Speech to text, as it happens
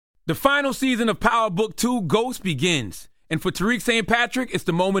The final season of Power Book 2, Ghost, begins. And for Tariq St. Patrick, it's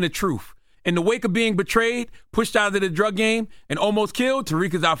the moment of truth. In the wake of being betrayed, pushed out of the drug game, and almost killed,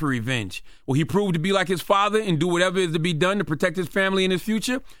 Tariq is out for revenge. Will he prove to be like his father and do whatever is to be done to protect his family and his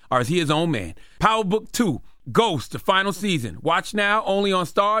future? Or is he his own man? Power Book 2, Ghost, the final season. Watch now only on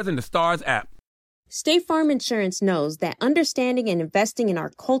Starz and the Starz app. State Farm Insurance knows that understanding and investing in our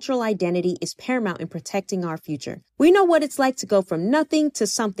cultural identity is paramount in protecting our future. We know what it's like to go from nothing to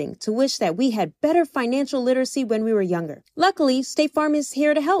something, to wish that we had better financial literacy when we were younger. Luckily, State Farm is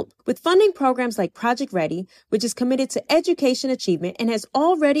here to help with funding programs like Project Ready, which is committed to education achievement and has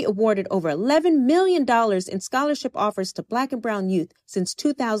already awarded over $11 million in scholarship offers to Black and Brown youth since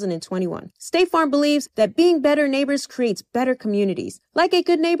 2021. State Farm believes that being better neighbors creates better communities. Like a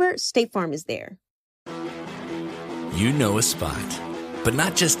good neighbor, State Farm is there. You know a spot, but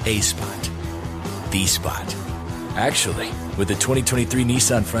not just a spot, the spot. Actually, with the 2023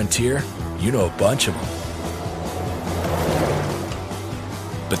 Nissan Frontier, you know a bunch of them.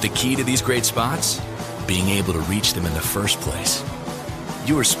 But the key to these great spots? Being able to reach them in the first place.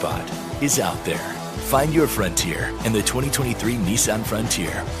 Your spot is out there. Find your Frontier in the 2023 Nissan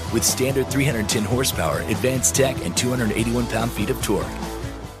Frontier with standard 310 horsepower, advanced tech, and 281 pound-feet of torque.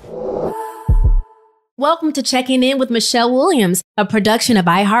 Welcome to Checking In with Michelle Williams, a production of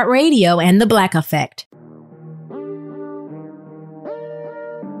iHeartRadio and The Black Effect.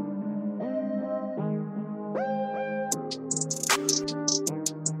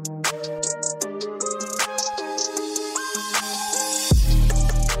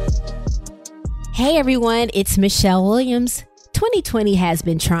 Hey everyone, it's Michelle Williams. 2020 has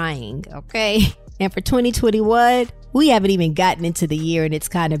been trying, okay? And for 2021, we haven't even gotten into the year and it's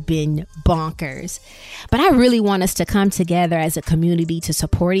kind of been bonkers. But I really want us to come together as a community to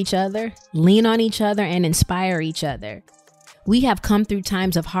support each other, lean on each other, and inspire each other. We have come through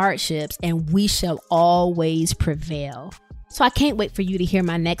times of hardships and we shall always prevail. So I can't wait for you to hear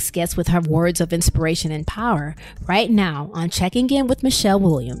my next guest with her words of inspiration and power right now on Checking In with Michelle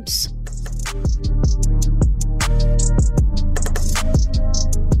Williams.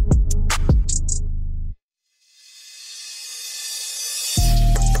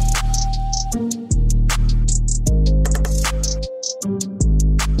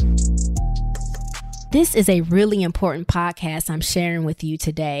 This is a really important podcast I'm sharing with you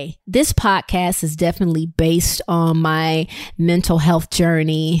today. This podcast is definitely based on my mental health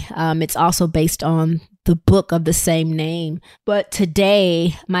journey. It's also based on the book of the same name. But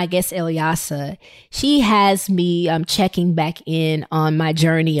today, my guest Ilyasah, she has me checking back in on my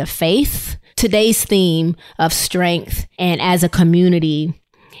journey of faith, today's theme of strength, and as a community.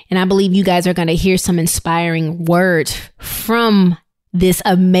 And I believe you guys are going to hear some inspiring words from this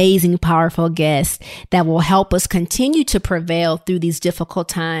amazing, powerful guest that will help us continue to prevail through these difficult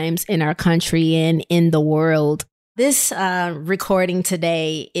times in our country and in the world. This recording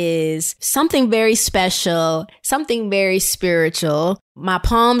today is something very special, something very spiritual. My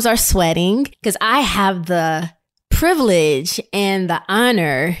palms are sweating because I have the privilege and the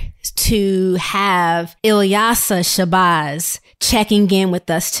honor to have Ilyasah Shabazz checking in with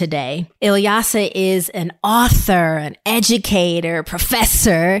us today. Ilyasah is an author, an educator,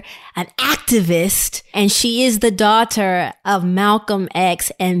 professor, an activist, and she is the daughter of Malcolm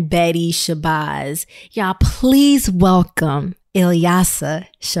X and Betty Shabazz. Y'all, please welcome Ilyasah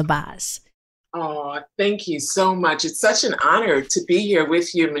Shabazz. Oh, thank you so much. It's such an honor to be here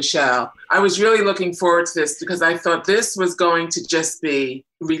with you, Michelle. I was really looking forward to this because I thought this was going to just be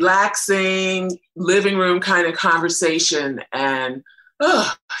relaxing, living room kind of conversation. And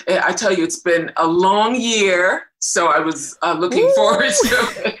I tell you, it's been a long year. So I was looking forward to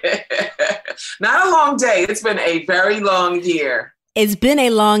it. Not a long day. It's been a very long year. It's been a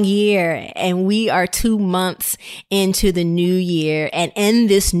long year and we are 2 months into the new year. And in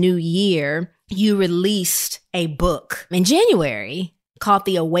this new year, you released a book in January called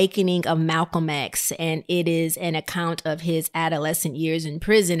The Awakening of Malcolm X. And it is an account of his adolescent years in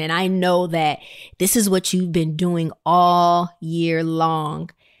prison. And I know that this is what you've been doing all year long.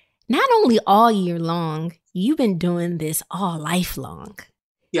 Not only all year long, you've been doing this all lifelong.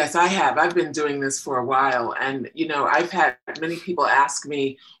 Yes, I have. I've been doing this for a while. And, you know, I've had many people ask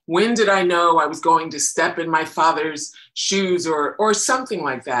me, when did I know I was going to step in my father's shoes or something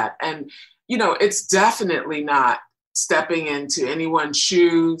like that? And, you know, it's definitely not stepping into anyone's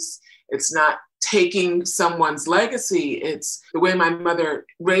shoes. It's not taking someone's legacy. It's the way my mother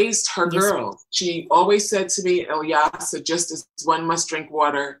raised her girls. She always said to me, Ilyasah, just as one must drink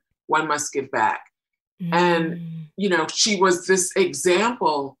water, one must give back. And, you know, she was this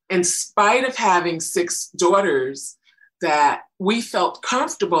example, in spite of having 6 daughters, that we felt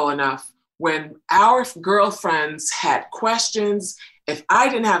comfortable enough when our girlfriends had questions. If I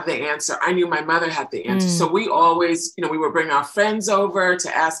didn't have the answer, I knew my mother had the answer. So we always, we would bring our friends over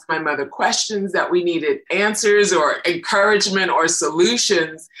to ask my mother questions that we needed answers or encouragement or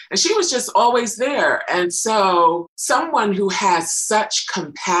solutions. And she was just always there. And so someone who has such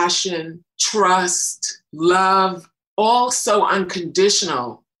compassion, trust, love, all so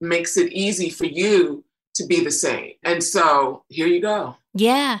unconditional makes it easy for you to be the same. And so here you go.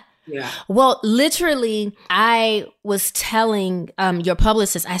 Yeah. Yeah. Well, literally, I was telling your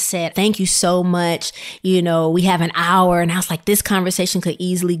publicist, I said, thank you so much. We have an hour. And I was like, this conversation could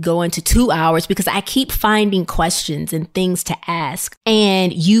easily go into 2 hours because I keep finding questions and things to ask.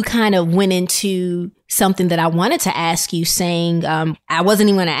 And you kind of went into something that I wanted to ask you, saying I wasn't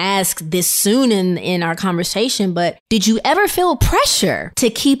even going to ask this soon in our conversation, but did you ever feel pressure to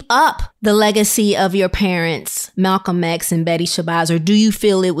keep up the legacy of your parents, Malcolm X and Betty Shabazz, or do you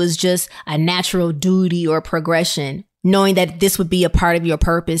feel it was just a natural duty or progression, knowing that this would be a part of your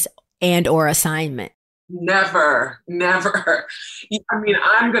purpose and or assignment? Never. I mean,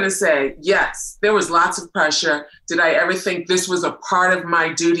 I'm going to say, yes, there was lots of pressure. Did I ever think this was a part of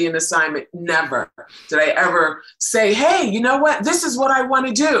my duty and assignment? Never. Did I ever say, hey, you know what? This is what I want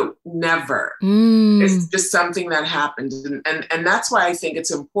to do? Never. It's just something that happened. And that's why I think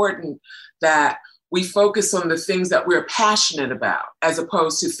it's important that we focus on the things that we're passionate about, as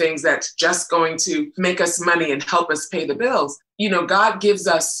opposed to things that's just going to make us money and help us pay the bills. God gives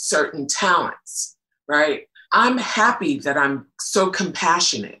us certain talents. Right? I'm happy that I'm so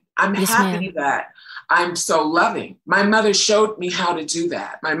compassionate. I'm happy that I'm so loving. My mother showed me how to do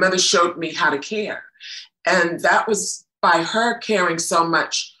that. My mother showed me how to care. And that was by her caring so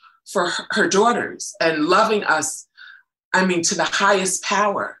much for her daughters and loving us, to the highest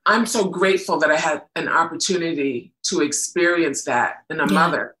power. I'm so grateful that I had an opportunity to experience that in a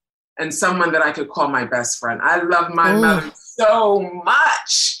mother and someone that I could call my best friend. I love my mother so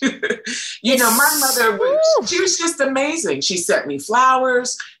much. My mother, she was just amazing. She sent me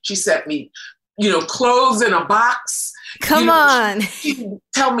flowers. She sent me, clothes in a box. Come on. She'd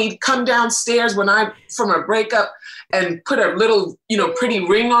tell me to come downstairs from a breakup and put a little, pretty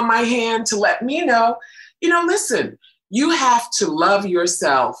ring on my hand to let me know, listen, you have to love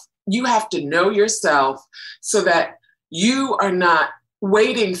yourself. You have to know yourself so that you are not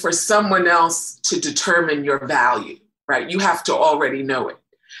waiting for someone else to determine your value. Right? You have to already know it.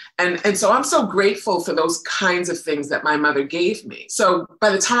 And so I'm so grateful for those kinds of things that my mother gave me. So by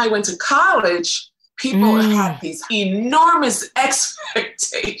the time I went to college, people had these enormous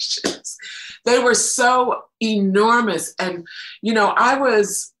expectations. They were so enormous. And, I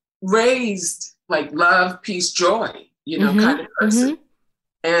was raised like love, peace, joy, kind of person.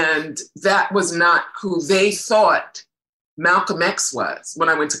 And that was not who they thought Malcolm X was when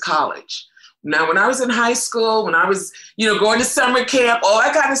I went to college. Now, when I was in high school, when I was, going to summer camp, all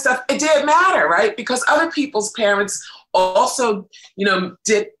that kind of stuff, it didn't matter, right? Because other people's parents also,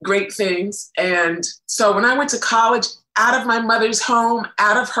 did great things. And so when I went to college, out of my mother's home,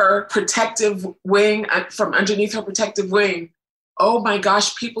 out of her protective wing, from underneath her protective wing, oh my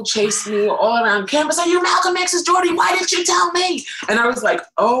gosh, people chased me all around campus. Are you Malcolm X's daughter? Why didn't you tell me? And I was like,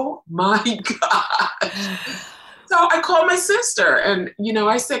 oh my gosh. So I called my sister and,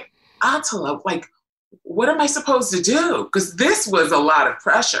 I said, Attila, what am I supposed to do? Because this was a lot of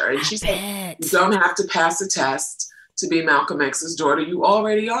pressure. And she said, you don't have to pass a test to be Malcolm X's daughter. You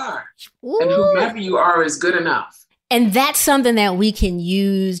already are. Ooh. And whomever you are is good enough. And that's something that we can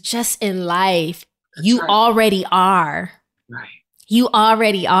use just in life. That's you already are. Right. You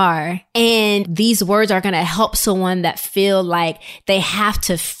already are. And these words are going to help someone that feel like they have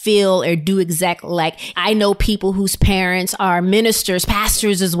to feel or do exactly like. I know people whose parents are ministers,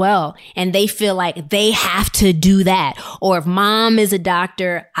 pastors as well, and they feel like they have to do that. Or if mom is a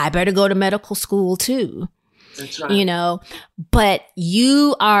doctor, I better go to medical school too. That's right. But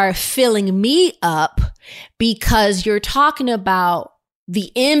you are filling me up because you're talking about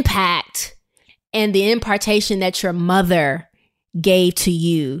the impact and the impartation that your mother gave to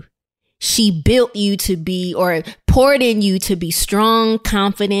you. She built you to be, or poured in you to be strong,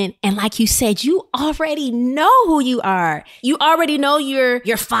 confident. And like you said, you already know who you are. You already know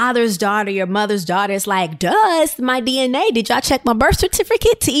your father's daughter, your mother's daughter. It's like, duh, it's my DNA. Did y'all check my birth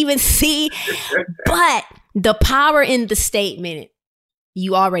certificate to even see? But the power in the statement,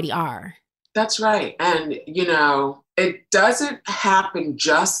 you already are. That's right. And, it doesn't happen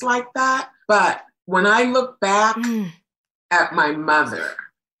just like that. But when I look back at my mother,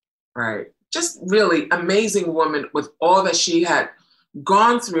 right, just really amazing woman with all that she had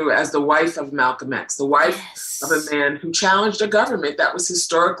gone through as the wife of Malcolm X, the wife of a man who challenged a government that was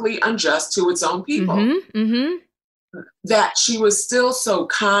historically unjust to its own people. That she was still so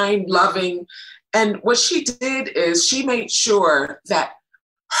kind, loving. And what she did is she made sure that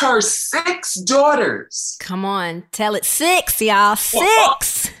her 6 daughters. Come on, tell it 6, y'all.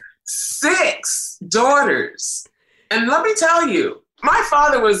 6. 6 daughters. And let me tell you, my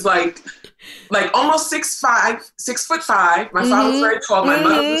father was like almost 6'5". My father was very tall. My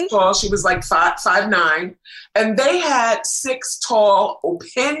mother was tall. She was like 5'9". And they had 6 tall,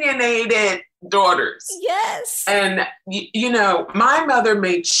 opinionated daughters. Yes. And, my mother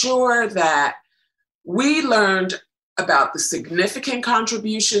made sure that we learned about the significant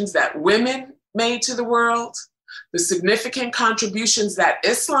contributions that women made to the world, the significant contributions that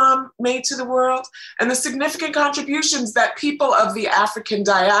Islam made to the world, and the significant contributions that people of the African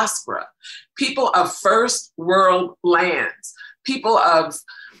diaspora, people of first world lands, people of,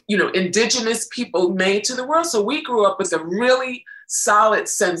 indigenous people made to the world. So we grew up with a really solid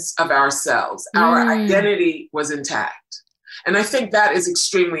sense of ourselves. Our identity was intact. And I think that is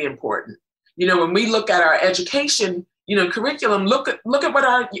extremely important. When we look at our education, curriculum, look at what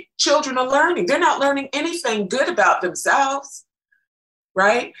our children are learning. They're not learning anything good about themselves,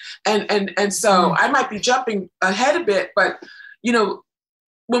 right? And so I might be jumping ahead a bit, but,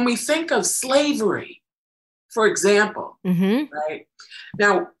 when we think of slavery, for example, right?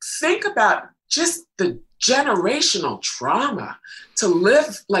 Now, think about just the generational trauma to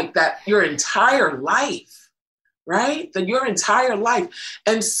live like that your entire life, right? Your entire life.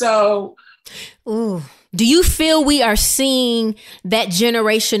 And so... Ooh. Do you feel we are seeing that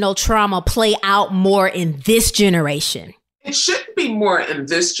generational trauma play out more in this generation? It shouldn't be more in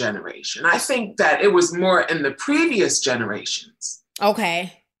this generation. I think that it was more in the previous generations.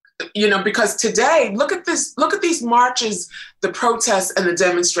 Okay. Because today, look at these marches, the protests and the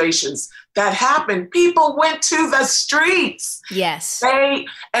demonstrations that happened. People went to the streets. Yes.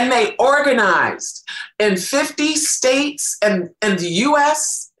 They organized in 50 states and the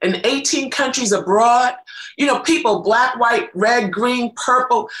US and 18 countries abroad. People, black, white, red, green,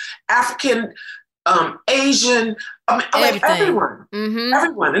 purple, African, Asian, everyone.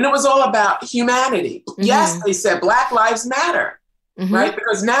 Everyone. And it was all about humanity. Yes, they said Black Lives Matter. Right?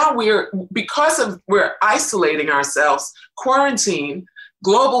 Because now we're isolating ourselves, quarantine,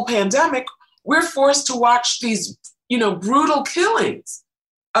 global pandemic, we're forced to watch these, brutal killings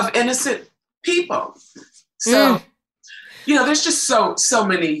of innocent people. So, there's just so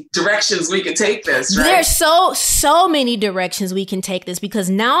many directions we can take this, right? There's so many directions we can take this, because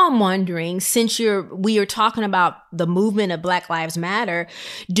now I'm wondering, since we are talking about the movement of Black Lives Matter,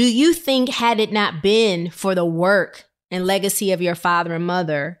 do you think, had it not been for the work and legacy of your father and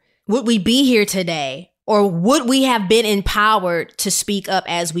mother, would we be here today? Or would we have been empowered to speak up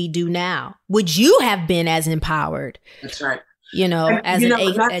as we do now? Would you have been as empowered? That's right. As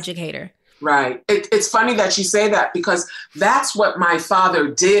an educator. Right. It's funny that you say that, because that's what my father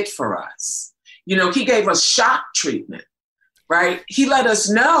did for us. He gave us shock treatment, right? He let us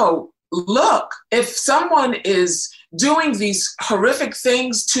know, look, if someone is doing these horrific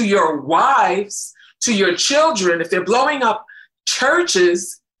things to your wives, to your children, if they're blowing up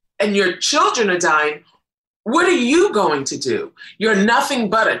churches and your children are dying, what are you going to do? You're nothing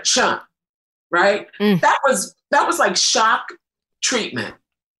but a chump, right? That was like shock treatment,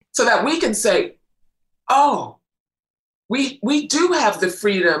 so that we can say, oh, we do have the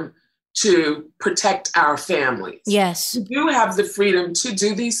freedom to protect our families. Yes. We do have the freedom to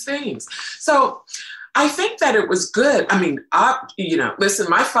do these things. So I think that it was good. I mean, listen,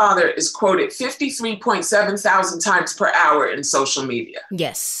 my father is quoted 53.7 thousand times per hour in social media.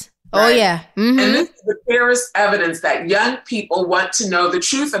 Yes. Right? Oh, yeah. And this is the clearest evidence that young people want to know the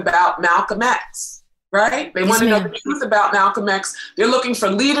truth about Malcolm X, right? They want to know the truth about Malcolm X. They're looking for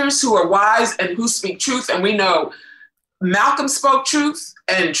leaders who are wise and who speak truth. And we know Malcolm spoke truth,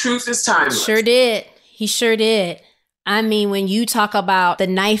 and truth is timeless. Sure did. He sure did. I mean, when you talk about the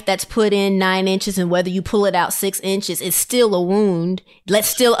knife that's put in 9 inches and whether you pull it out 6 inches, it's still a wound. Let's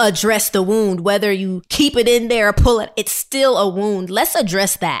still address the wound. Whether you keep it in there or pull it, it's still a wound. Let's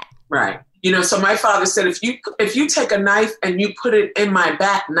address that. Right. So my father said, if you take a knife and you put it in my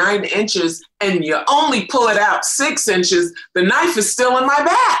back 9 inches and you only pull it out 6 inches, the knife is still in my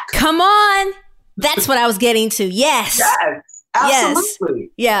back. Come on. That's what I was getting to. Yes. Yes,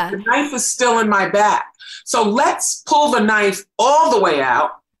 absolutely. Yes. Yeah. The knife is still in my back. So let's pull the knife all the way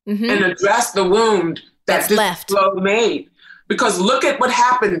out and address the wound that this left blow made. Because look at what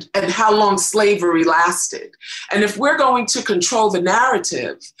happened and how long slavery lasted. And if we're going to control the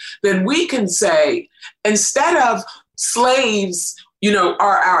narrative, then we can say, instead of slaves are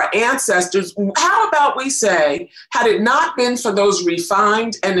our ancestors. How about we say, had it not been for those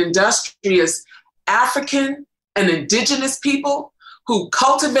refined and industrious African and indigenous people who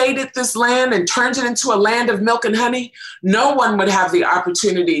cultivated this land and turned it into a land of milk and honey, no one would have the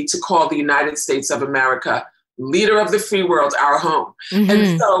opportunity to call the United States of America, leader of the free world, our home. Mm-hmm.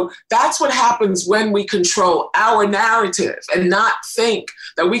 And so that's what happens when we control our narrative and not think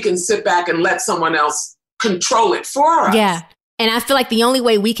that we can sit back and let someone else control it for us. Yeah. And I feel like the only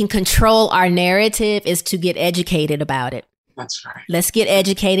way we can control our narrative is to get educated about it. That's right. Let's get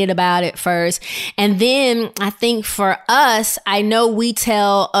educated about it first. And then I think for us, I know we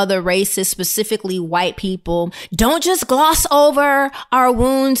tell other races, specifically white people, don't just gloss over our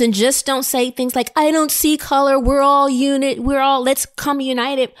wounds and just don't say things like, I don't see color. We're all let's come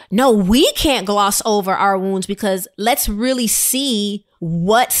united. No, we can't gloss over our wounds, because let's really see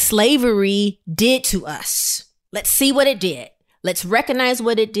what slavery did to us. Let's see what it did. Let's recognize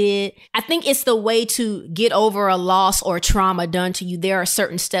what it did. I think it's the way to get over a loss or trauma done to you. There are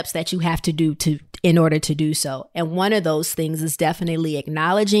certain steps that you have to do in order to do so. And one of those things is definitely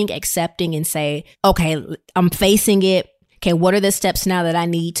acknowledging, accepting, and say, okay, I'm facing it. Okay, what are the steps now that I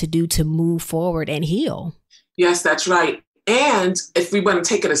need to do to move forward and heal? Yes, that's right. And if we want to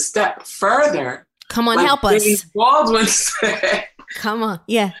take it a step further, come on, help us. James Baldwin said, come on,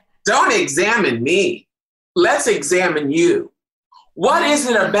 yeah. Don't examine me. Let's examine you. What is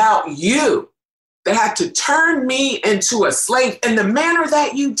it about you that had to turn me into a slave in the manner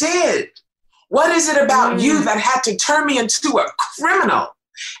that you did? What is it about you that had to turn me into a criminal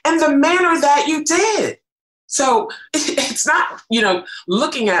in the manner that you did? So it's not,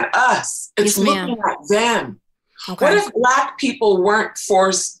 looking at us, it's looking at them. Okay. What if Black people weren't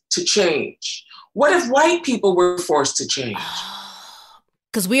forced to change? What if white people were forced to change?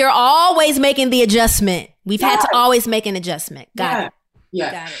 Because we are always making the adjustment. We've had to always make an adjustment. Got it.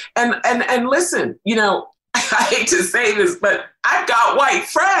 Yeah. Got it. And listen, I hate to say this, but I've got white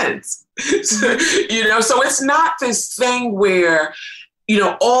friends. So it's not this thing where,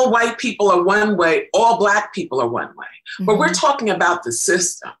 all white people are one way, all Black people are one way. Mm-hmm. But we're talking about the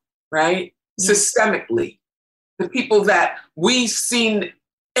system, right? Yeah. Systemically. The people that we've seen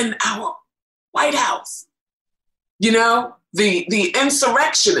in our White House, the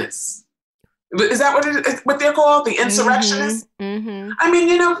insurrectionists. Is that what they're called? The insurrectionists? Mm-hmm. Mm-hmm. I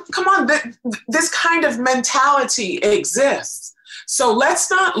mean, come on, this kind of mentality exists. So let's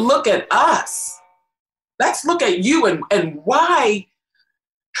not look at us. Let's look at you and why,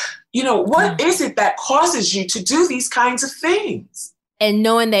 what is it that causes you to do these kinds of things? And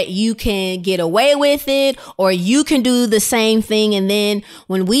knowing that you can get away with it, or you can do the same thing. And then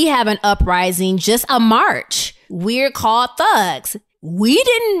when we have an uprising, just a march, we're called thugs. We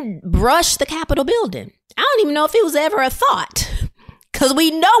didn't brush the Capitol building. I don't even know if it was ever a thought, because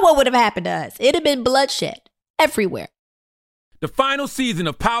we know what would have happened to us. It'd have been bloodshed everywhere. The final season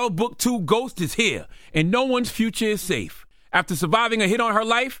of Power Book 2 Ghost is here, and no one's future is safe. After surviving a hit on her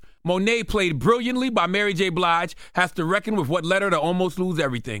life, Monet, played brilliantly by Mary J. Blige, has to reckon with what led her to almost lose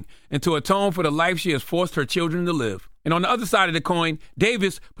everything and to atone for the life she has forced her children to live. And on the other side of the coin,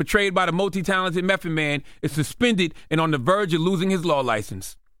 Davis, portrayed by the multi-talented Method Man, is suspended and on the verge of losing his law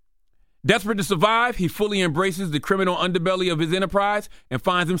license. Desperate to survive, he fully embraces the criminal underbelly of his enterprise and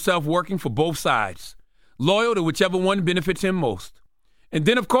finds himself working for both sides, loyal to whichever one benefits him most. And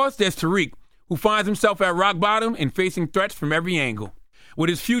then, of course, there's Tariq, who finds himself at rock bottom and facing threats from every angle. With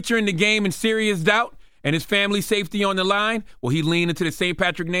his future in the game in serious doubt and his family's safety on the line, will he lean into the St.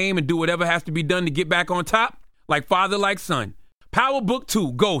 Patrick name and do whatever has to be done to get back on top? Like father, like son. Power Book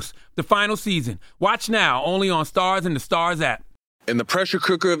 2, Ghost, the final season. Watch now, only on Starz and the Starz app. In the pressure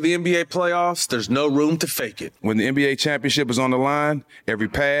cooker of the NBA playoffs, there's no room to fake it. When the NBA championship is on the line, every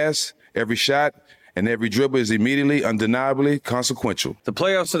pass, every shot, and every dribble is immediately, undeniably consequential. The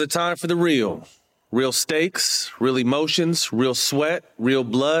playoffs are the time for the real. Real stakes, real emotions, real sweat, real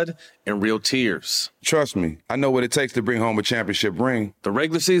blood, and real tears. Trust me, I know what it takes to bring home a championship ring. The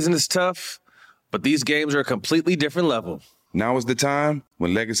regular season is tough, but these games are a completely different level. Now is the time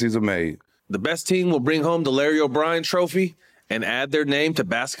when legacies are made. The best team will bring home the Larry O'Brien Trophy and add their name to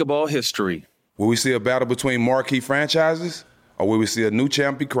basketball history. Will we see a battle between marquee franchises, or will we see a new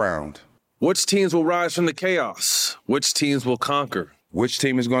champ be crowned? Which teams will rise from the chaos? Which teams will conquer? Which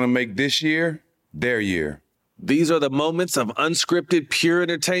team is going to make this year their year? These are the moments of unscripted, pure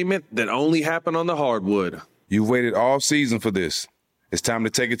entertainment that only happen on the hardwood. You've waited all season for this. It's time to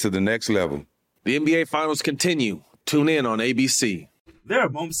take it to the next level. The NBA Finals continue. Tune in on ABC. There are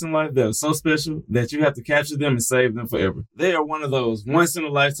moments in life that are so special that you have to capture them and save them forever. They are one of those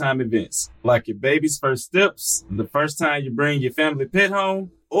once-in-a-lifetime events, like your baby's first steps, the first time you bring your family pet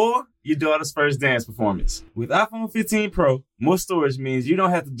home, or your daughter's first dance performance. With iPhone 15 Pro, more storage means you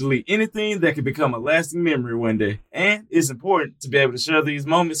don't have to delete anything that can become a lasting memory one day. And it's important to be able to share these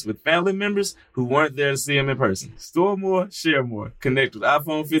moments with family members who weren't there to see them in person. Store more, share more. Connect with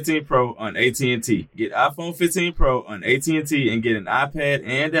iPhone 15 Pro on AT&T. Get iPhone 15 Pro on AT&T and get an iPad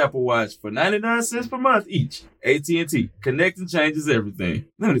and Apple Watch for 99 cents per month each. AT&T. Connecting changes everything.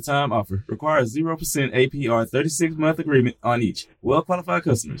 Limited time offer. Requires 0% APR 36-month agreement on each. Well-qualified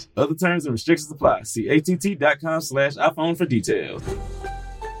customers. Other terms and restrictions apply. See att.com/iPhone for details.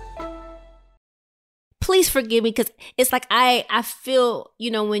 Please forgive me, because it's like I feel,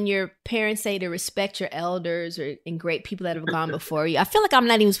 when your parents say to respect your elders and great people that have gone before you, I feel like I'm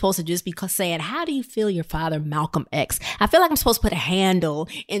not even supposed to just be saying, how do you feel your father, Malcolm X? I feel like I'm supposed to put a handle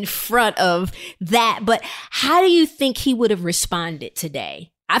in front of that. But how do you think he would have responded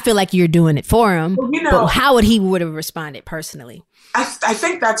today? I feel like you're doing it for him, but how would he would have responded personally? I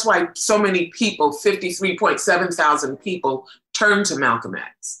think that's why so many people, 53.7 thousand people, turned to Malcolm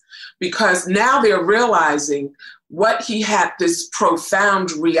X, because now they're realizing what he had this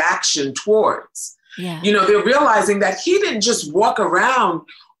profound reaction towards. Yeah. They're realizing that he didn't just walk around,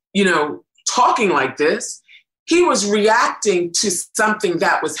 talking like this. He was reacting to something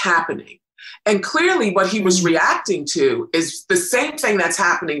that was happening. And clearly what he was reacting to is the same thing that's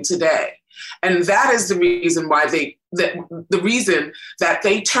happening today. And that is the reason why the reason that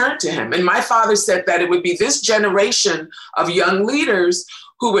they turned to him. And my father said that it would be this generation of young leaders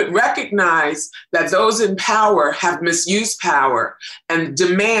who would recognize that those in power have misused power and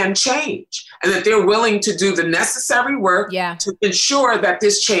demand change, and that they're willing to do the necessary work to ensure that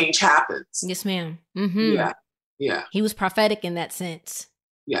this change happens. Yes, ma'am. Mm-hmm. Yeah. He was prophetic in that sense.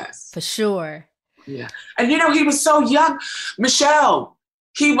 Yes. For sure. Yeah. And he was so young. Michelle,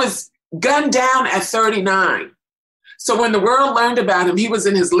 he was gunned down at 39. So when the world learned about him, he was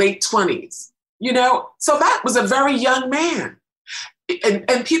in his late 20s, so that was a very young man.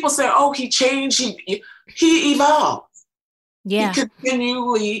 And people say, oh, he changed, he evolved. Yeah. He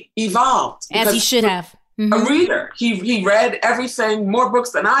continually evolved. As he should have. Mm-hmm. A reader. He read everything, more books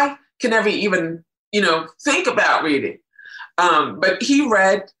than I can ever even, think about reading. But he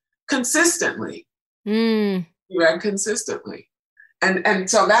read consistently. He read consistently. And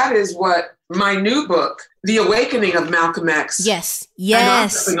so that is what my new book, The Awakening of Malcolm X. Yes. I'm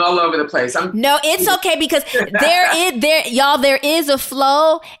jumping all over the place. No, it's okay, because there is a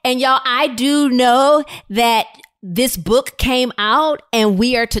flow, and y'all, I do know that this book came out and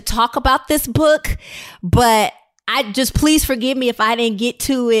we are to talk about this book, but please forgive me if I didn't get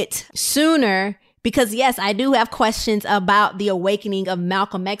to it sooner. Because yes, I do have questions about the awakening of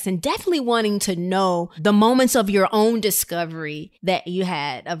Malcolm X, and definitely wanting to know the moments of your own discovery that you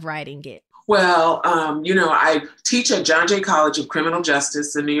had of writing it. Well, I teach at John Jay College of Criminal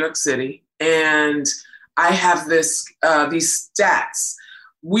Justice in New York City, and I have these stats.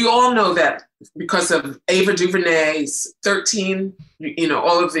 We all know that because of Ava DuVernay's 13,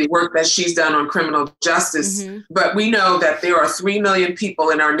 all of the work that she's done on criminal justice, but we know that there are 3 million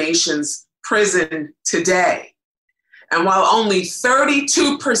people in our nation's prison today. And while only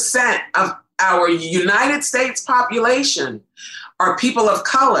 32% of our United States population are people of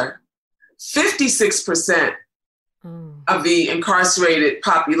color, 56% of the incarcerated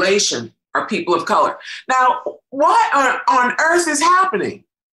population are people of color. Now, what on earth is happening,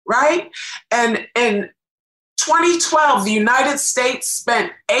 right? And in 2012, the United States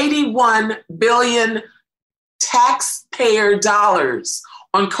spent $81 billion taxpayer dollars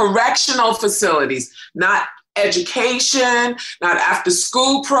on correctional facilities, not education, not after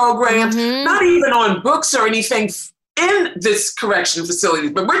school programs, not even on books or anything in this correction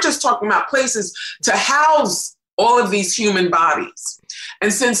facilities, but we're just talking about places to house all of these human bodies.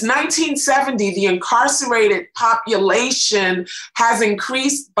 And since 1970, the incarcerated population has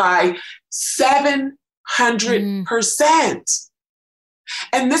increased by 700%.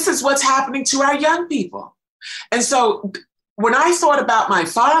 And this is what's happening to our young people. And so when I thought about my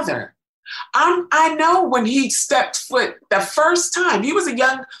father, I know when he stepped foot the first time, he was a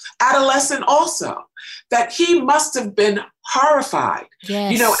young adolescent also, that he must have been horrified.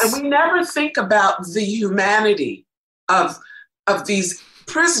 Yes. And we never think about the humanity of these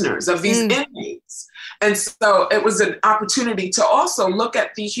prisoners, of these inmates. And so it was an opportunity to also look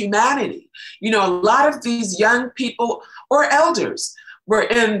at the humanity. A lot of these young people or elders were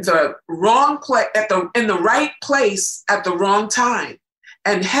in the wrong place, in the right place at the wrong time,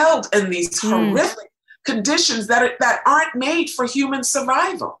 and held in these horrific conditions that aren't made for human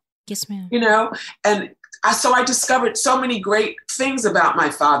survival. Yes, ma'am. And so I discovered so many great things about my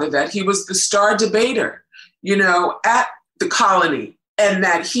father, that he was the star debater, at the colony, and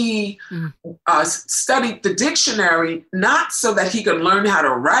that he studied the dictionary, not so that he could learn how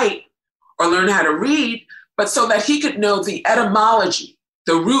to write or learn how to read, but so that he could know the etymology,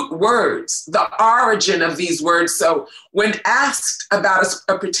 the root words, the origin of these words. So when asked about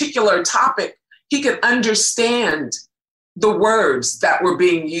a particular topic, he could understand the words that were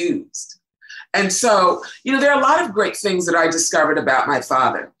being used. And so, there are a lot of great things that I discovered about my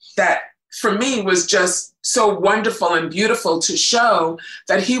father that for me was just so wonderful and beautiful to show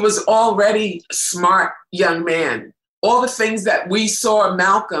that he was already a smart young man. All the things that we saw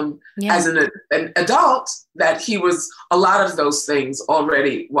Malcolm as an adult, that he was a lot of those things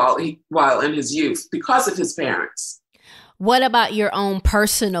already while in his youth because of his parents. What about your own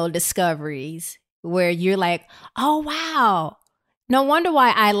personal discoveries where you're like, oh, wow, no wonder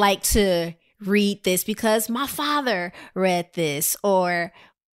why I like to read this because my father read this? Or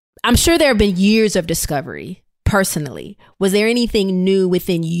I'm sure there have been years of discovery personally. Was there anything new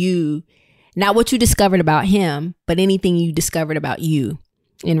within you? Not what you discovered about him, but anything you discovered about you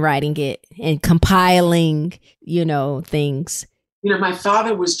in writing it and compiling, things. My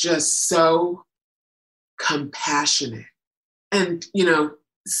father was just so compassionate. And,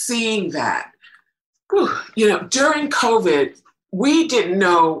 seeing that, during COVID, we didn't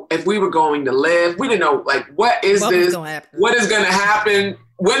know if we were going to live. We didn't know, what is this? What is going to happen?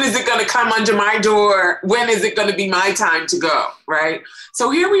 When is it going to come under my door? When is it going to be my time to go, right? So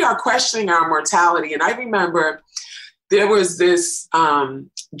here we are questioning our mortality. And I remember there was this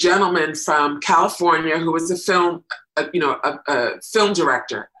gentleman from California who was a film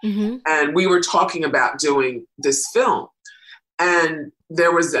director. Mm-hmm. And we were talking about doing this film. And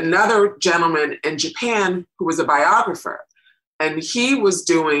there was another gentleman in Japan who was a biographer. And he was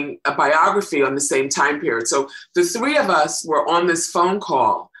doing a biography on the same time period. So the three of us were on this phone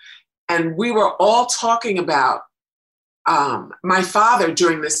call, and we were all talking about my father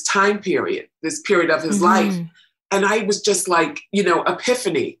during this time period, this period of his life. And I was just like,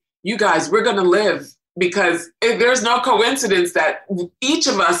 epiphany. You guys, we're going to live, because there's no coincidence that each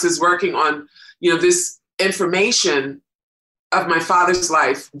of us is working on, this information of my father's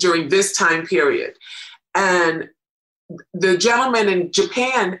life during this time period. And the gentleman in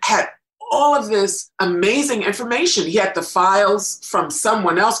Japan had all of this amazing information. He had the files from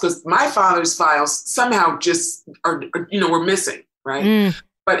someone else, because my father's files somehow just were missing, right?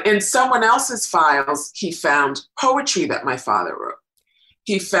 But in someone else's files, he found poetry that my father wrote.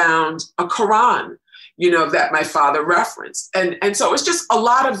 He found a Quran, that my father referenced. And so it's just a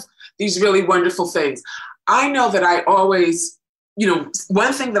lot of these really wonderful things. I know that I always,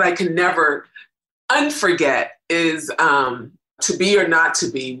 one thing that I can never unforget is to be or not to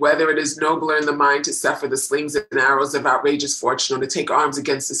be, whether it is nobler in the mind to suffer the slings and arrows of outrageous fortune, or to take arms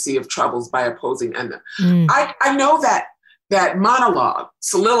against the sea of troubles by opposing them. I know that monologue,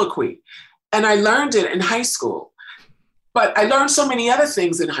 soliloquy, and I learned it in high school. But I learned so many other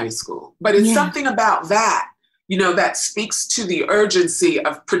things in high school. But it's something about that, that speaks to the urgency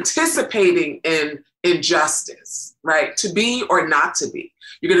of participating in injustice, right? To be or not to be.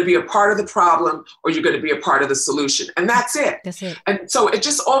 You're going to be a part of the problem, or you're going to be a part of the solution. And that's it. That's it. And so it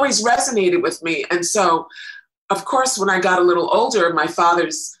just always resonated with me. And so, of course, when I got a little older, my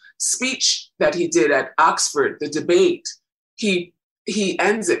father's speech that he did at Oxford, the debate, he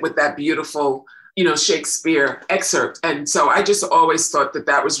ends it with that beautiful, Shakespeare excerpt. And so I just always thought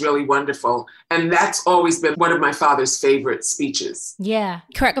that was really wonderful. And that's always been one of my father's favorite speeches. Yeah.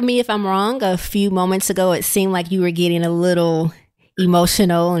 Correct me if I'm wrong. A few moments ago, it seemed like you were getting a little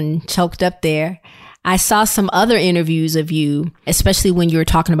emotional and choked up there. I saw some other interviews of you, especially when you were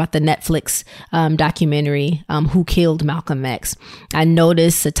talking about the Netflix documentary, Who Killed Malcolm X. I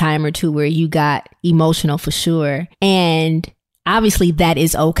noticed a time or two where you got emotional for sure. And obviously that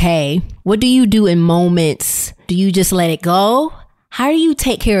is okay. What do you do in moments? Do you just let it go? How do you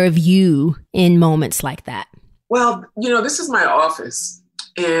take care of you in moments like that? Well, this is my office,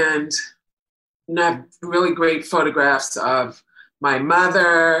 and I have really great photographs of my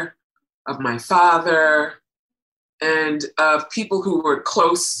mother, of my father, and of people who were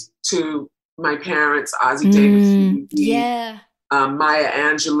close to my parents, Ossie Davis, Maya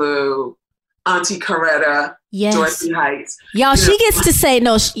Angelou, Auntie Coretta, Dorothy Heights. Y'all, she gets to say,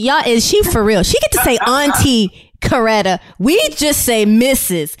 y'all, is she for real? She gets to say Auntie Coretta. We just say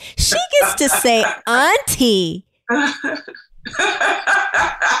Mrs. She gets to say Auntie.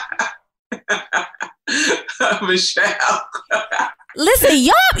 Michelle. Listen,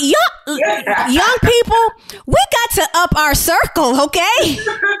 young people, we got to up our circle, okay?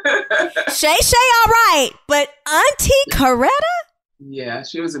 Shay, all right. But Auntie Coretta? Yeah,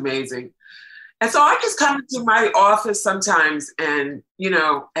 she was amazing. And so I just come into my office sometimes and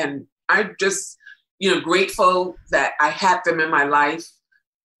I'm just, grateful that I had them in my life.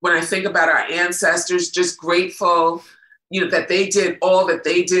 When I think about our ancestors, just grateful, that they did all that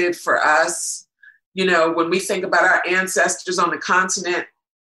they did for us. When we think about our ancestors on the continent,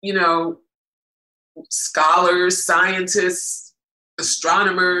 scholars, scientists,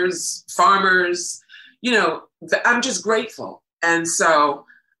 astronomers, farmers, I'm just grateful. And so,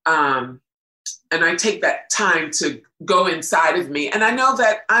 and I take that time to go inside of me, and I know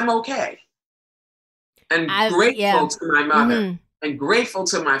that I'm okay. And grateful to my mother and grateful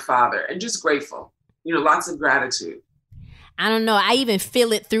to my father and just grateful, lots of gratitude. I don't know. I even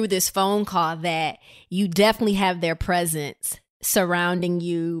feel it through this phone call that you definitely have their presence surrounding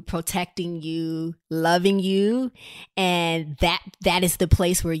you, protecting you, loving you. And that is the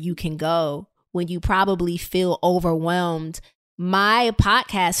place where you can go when you probably feel overwhelmed. My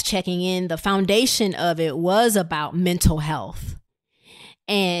podcast, Checking In, the foundation of it was about mental health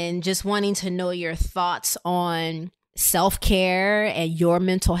and just wanting to know your thoughts on self-care and your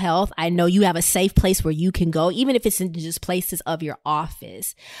mental health. I know you have a safe place where you can go, even if it's in just places of your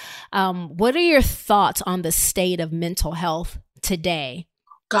office. What are your thoughts on the state of mental health today?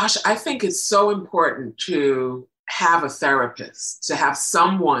 Gosh, I think it's so important to have a therapist, to have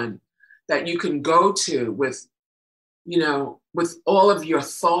someone that you can go to with all of your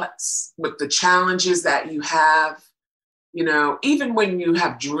thoughts, with the challenges that you have, even when you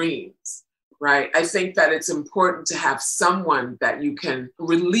have dreams. Right. I think that it's important to have someone that you can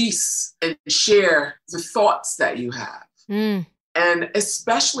release and share the thoughts that you have. And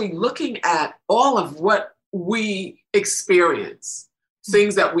especially looking at all of what we experience,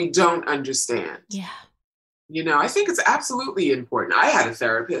 things that we don't understand. Yeah. I think it's absolutely important. I had a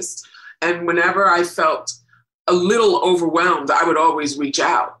therapist, and whenever I felt a little overwhelmed, I would always reach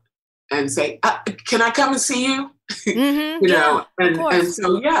out and say, can I come and see you? And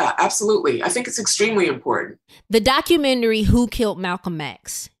so, yeah, absolutely. I think it's extremely important. The documentary, Who Killed Malcolm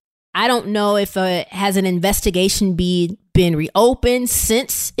X? I don't know if has an investigation been reopened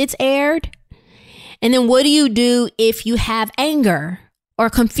since it's aired. And then what do you do if you have anger or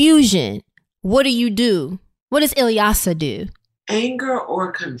confusion? What do? What does Ilyasah do? Anger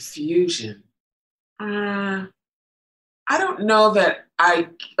or confusion? I don't know that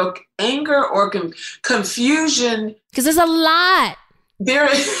anger or confusion. Because there's a lot.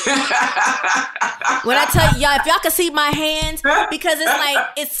 There is. When I tell y'all, if y'all can see my hands, because it's like,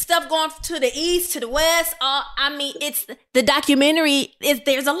 it's stuff going to the east, to the west. It's the documentary.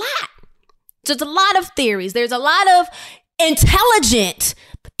 There's a lot. There's a lot of theories. There's a lot of intelligent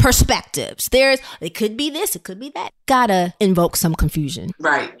perspectives. It could be this, it could be that. Gotta invoke some confusion.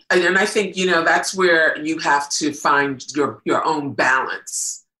 Right. And I think, that's where you have to find your own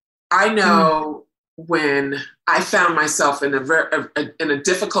balance. I know when I found myself in a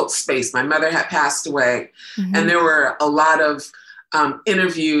difficult space, my mother had passed away, and there were a lot of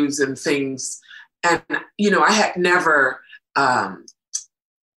interviews and things. And, I had never, I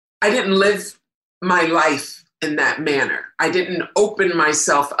didn't live my life in that manner. I didn't open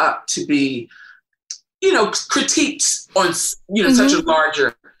myself up to be, critiqued on, such a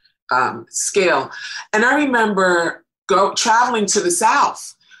larger scale. And I remember traveling to the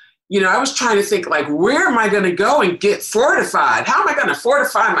South. I was trying to think, like, where am I going to go and get fortified? How am I going to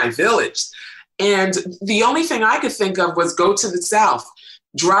fortify my village? And the only thing I could think of was go to the South,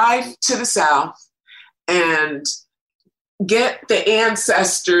 drive to the South, and get the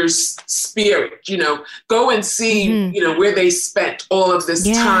ancestors' spirit, go and see, where they spent all of this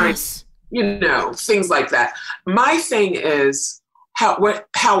time, things like that. My thing is,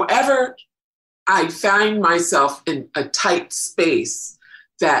 however I find myself in a tight space,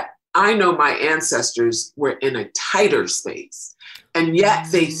 that I know my ancestors were in a tighter space, and yet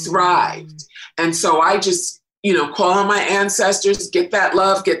they thrived. And so I just, call on my ancestors, get that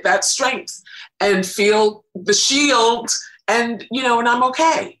love, get that strength, and feel the shield. And, and I'm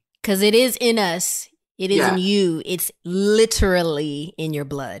okay. Because it is in us. It is in you. It's literally in your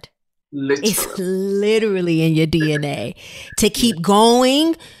blood. It's literally in your DNA to keep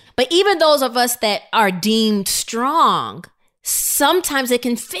going. But even those of us that are deemed strong, sometimes it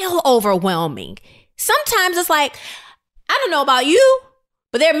can feel overwhelming. Sometimes it's like, I don't know about you,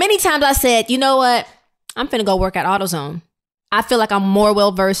 but there are many times I said, you know what? I'm finna go work at AutoZone. I feel like I'm more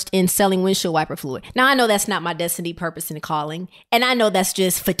well-versed in selling windshield wiper fluid. Now, I know that's not my destiny, purpose, and calling. And I know that's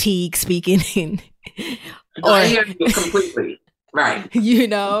just fatigue speaking. I hear you completely. Right. You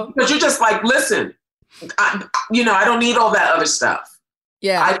know? Because you're just like, listen, I don't need all that other stuff.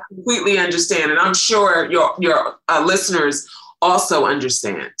 Yeah. I completely understand. And I'm sure your listeners also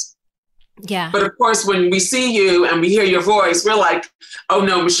understand. Yeah. But of course, when we see you and we hear your voice, we're like, oh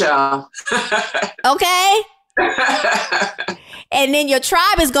no, Michelle. Okay. And then your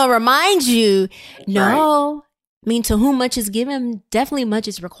tribe is going to remind you, no, right. I mean, to whom much is given, definitely much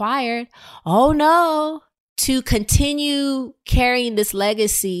is required. Oh no. To continue carrying this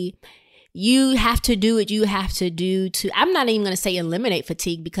legacy, you have to do what you have to do to, I'm not even going to say eliminate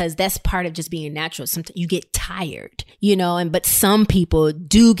fatigue, because that's part of just being natural. Sometimes you get tired, but some people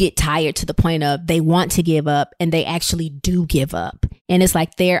do get tired to the point of they want to give up, and they actually do give up. And it's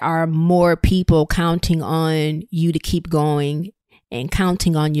like there are more people counting on you to keep going and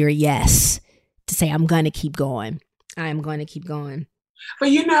counting on your yes to say, I'm going to keep going. I'm going to keep going. But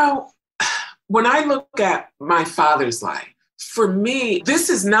when I look at my father's life, for me, this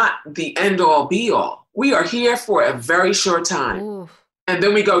is not the end all be all. We are here for a very short time. Ooh. And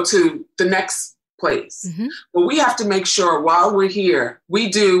then we go to the next place. Mm-hmm. But we have to make sure while we're here, we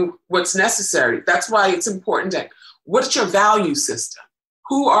do what's necessary. That's why it's important to, what's your value system?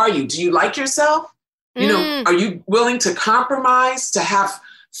 Who are you? Do you like yourself? Are you willing to compromise, to have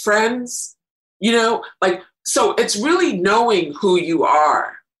friends? So it's really knowing who you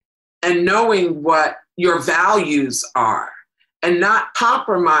are and knowing what your values are and not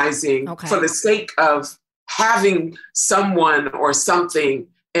compromising for the sake of having someone or something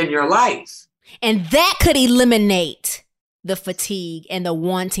in your life. And that could eliminate the fatigue and the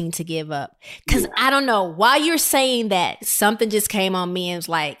wanting to give up. Because I don't know, while you're saying that, something just came on me and was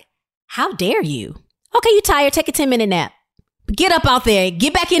like, how dare you? Okay, you tired, take a 10-minute nap. Get up out there,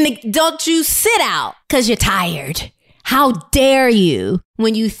 get back in don't you sit out because you're tired. How dare you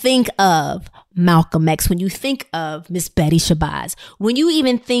when you think of Malcolm X, when you think of Miss Betty Shabazz, when you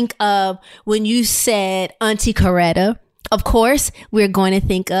even think of when you said Auntie Coretta, of course, we're going to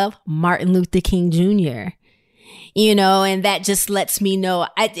think of Martin Luther King Jr., and that just lets me know,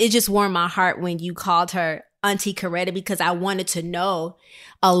 it just warmed my heart when you called her Auntie Coretta, because I wanted to know,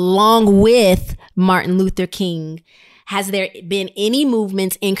 along with Martin Luther King, has there been any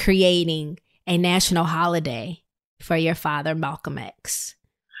movements in creating a national holiday for your father, Malcolm X?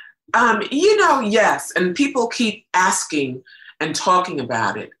 Yes. And people keep asking and talking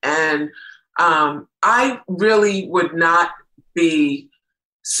about it. And I really would not be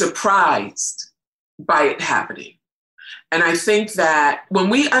surprised by it happening. And I think that when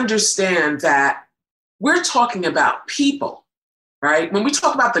we understand that we're talking about people, right? When we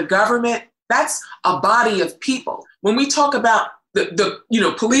talk about the government, that's a body of people. When we talk about the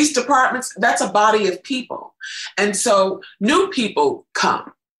police departments, that's a body of people. And so new people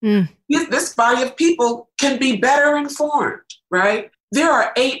come. This body of people can be better informed, right? There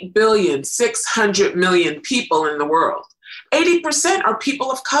are 8,600,000,000 people in the world. 80% are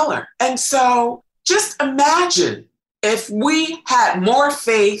people of color. And so just imagine if we had more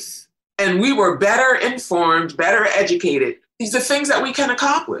faith and we were better informed, better educated, these are things that we can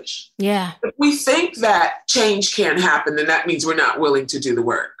accomplish. Yeah. If we think that change can't happen, then that means we're not willing to do the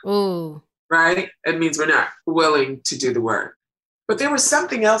work. Ooh. Right? It means we're not willing to do the work. But there was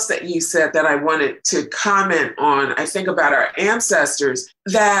something else that you said that I wanted to comment on, I think about our ancestors,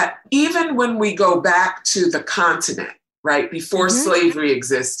 that even when we go back to the continent, right, before slavery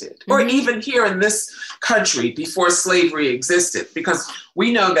existed, or even here in this country before slavery existed, because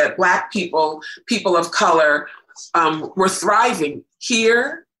we know that Black people, people of color, were thriving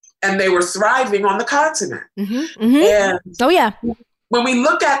here and they were thriving on the continent. And when we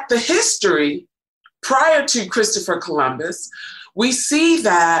look at the history prior to Christopher Columbus, we see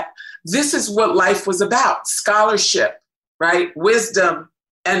that this is what life was about: scholarship, right? Wisdom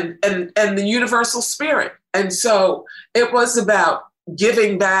and the universal spirit. And so it was about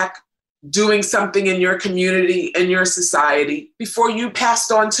giving back, doing something in your community, in your society, before you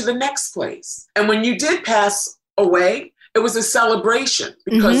passed on to the next place. And when you did pass away, it was a celebration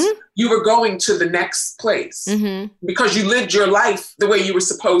because you were going to the next place, because you lived your life the way you were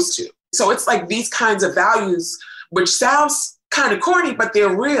supposed to. So it's like these kinds of values, which sounds kind of corny, but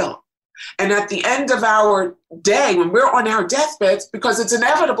they're real. And at the end of our day, when we're on our deathbeds, because it's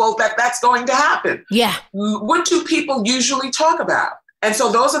inevitable that that's going to happen. Yeah. What do people usually talk about? And so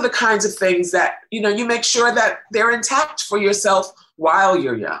those are the kinds of things that, you make sure that they're intact for yourself while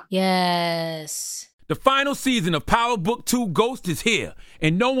you're young. Yes. The final season of Power Book 2 Ghost is here,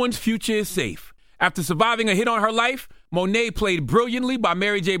 and no one's future is safe. After surviving a hit on her life, Monet, played brilliantly by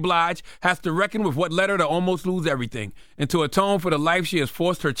Mary J. Blige, has to reckon with what led her to almost lose everything and to atone for the life she has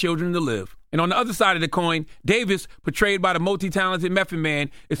forced her children to live. And on the other side of the coin, Davis, portrayed by the multi-talented Method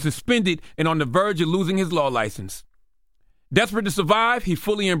Man, is suspended and on the verge of losing his law license. Desperate to survive, he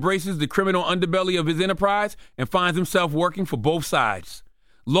fully embraces the criminal underbelly of his enterprise and finds himself working for both sides,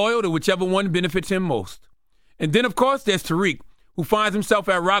 loyal to whichever one benefits him most. And then, of course, there's Tariq, who finds himself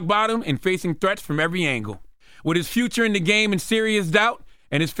at rock bottom and facing threats from every angle. With his future in the game in serious doubt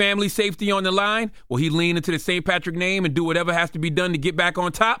and his family's safety on the line, will he lean into the St. Patrick name and do whatever has to be done to get back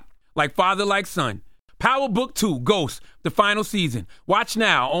on top? Like father, like son. Power Book 2, Ghost, the final season. Watch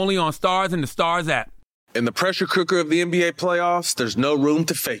now, only on Stars and the Stars app. In the pressure cooker of the NBA playoffs, there's no room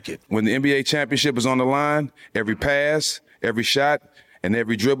to fake it. When the NBA championship is on the line, every pass, every shot, and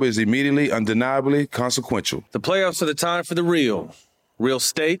every dribble is immediately, undeniably consequential. The playoffs are the time for the real. Real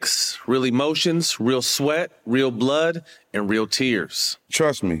stakes, real emotions, real sweat, real blood, and real tears.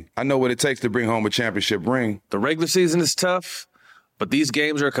 Trust me, I know what it takes to bring home a championship ring. The regular season is tough, but these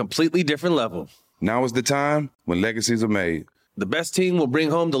games are a completely different level. Now is the time when legacies are made. The best team will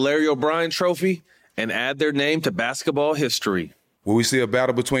bring home the Larry O'Brien Trophy and add their name to basketball history. Will we see a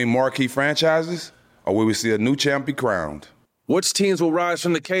battle between marquee franchises, or will we see a new champ be crowned? Which teams will rise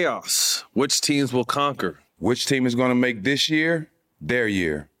from the chaos? Which teams will conquer? Which team is going to make this year their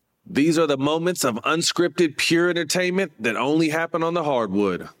year? These are the moments of unscripted, pure entertainment that only happen on the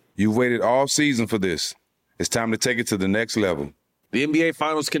hardwood. You've waited all season for this. It's time to take it to the next level. The NBA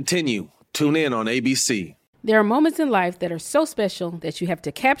Finals continue. Tune in on ABC. There are moments in life that are so special that you have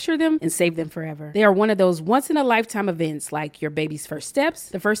to capture them and save them forever. They are one of those once-in-a-lifetime events like your baby's first steps,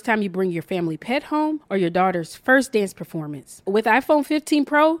 the first time you bring your family pet home, or your daughter's first dance performance. With iPhone 15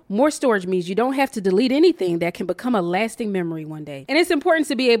 Pro, more storage means you don't have to delete anything that can become a lasting memory one day. And it's important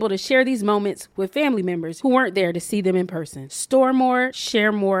to be able to share these moments with family members who weren't there to see them in person. Store more,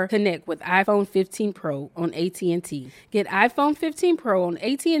 share more, connect with iPhone 15 Pro on AT&T. Get iPhone 15 Pro on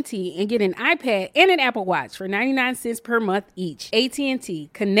AT&T and get an iPad and an Apple Watch for 99 cents per month each. AT&T.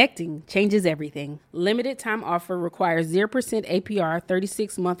 Connecting changes everything. Limited time offer requires 0% APR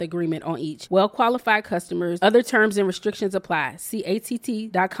 36-month agreement on each. Well-qualified customers. Other terms and restrictions apply. See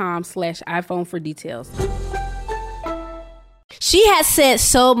att.com/iPhone for details. She has said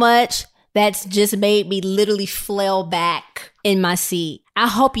so much that's just made me literally flail back in my seat. I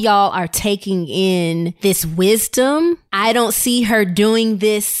hope y'all are taking in this wisdom. I don't see her doing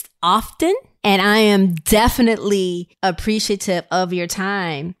this often. And I am definitely appreciative of your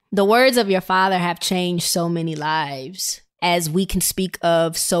time. The words of your father have changed so many lives, as we can speak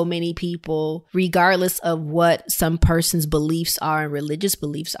of so many people, regardless of what some person's beliefs are and religious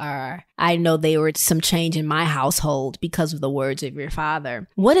beliefs are. I know there were some change in my household because of the words of your father.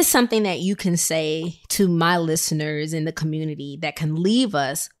 What is something that you can say to my listeners in the community that can leave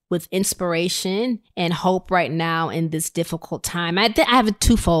us with inspiration and hope right now in this difficult time? I have a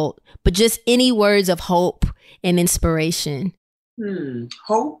twofold, but just any words of hope and inspiration.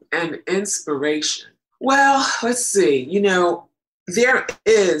 Hope and inspiration. Well, let's see. There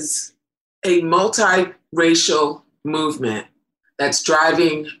is a multiracial movement that's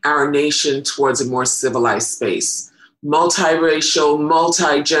driving our nation towards a more civilized space. Multiracial,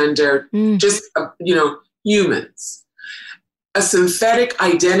 multigender, just, humans. A synthetic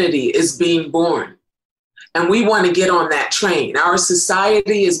identity is being born, and we want to get on that train. Our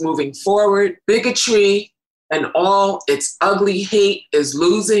society is moving forward. Bigotry and all its ugly hate is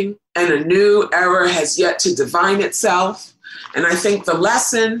losing, and a new era has yet to divine itself. And I think the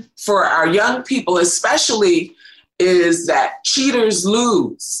lesson for our young people especially is that cheaters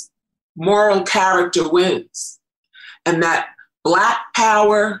lose, moral character wins, and that Black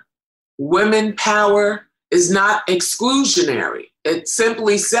power, women power, is not exclusionary. It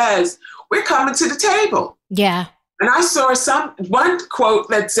simply says, we're coming to the table. Yeah. And I saw one quote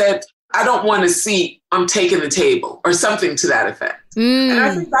that said, I don't want a seat, I'm taking the table, or something to that effect. And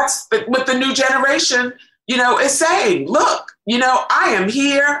I think that's what the new generation, is saying. Look, I am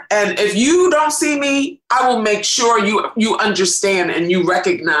here, and if you don't see me, I will make sure you understand and you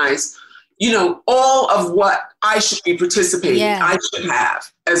recognize, all of what I should be participating, I should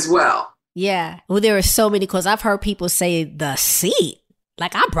have as well. Yeah. Well, there are so many quotes. I've heard people say the seat.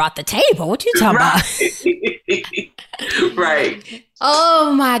 Like, I brought the table. What you talking about? Right.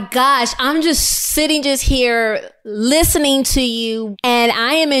 Oh my gosh. I'm just sitting here listening to you, and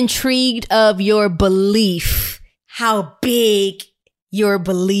I am intrigued of your belief, how big your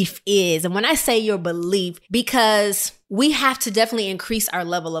belief is. And when I say your belief, because we have to definitely increase our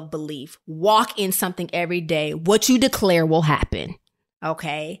level of belief. Walk in something every day. What you declare will happen.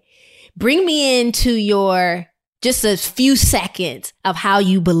 Okay. Bring me into your just a few seconds of how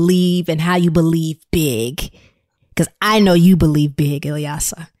you believe and how you believe big. Because I know you believe big,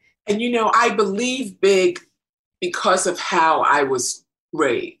 Ilyasah. And, I believe big because of how I was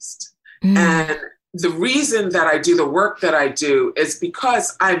raised. And the reason that I do the work that I do is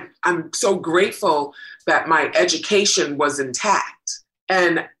because I'm so grateful that my education was intact.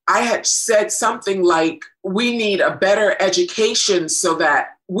 And I had said something like, we need a better education so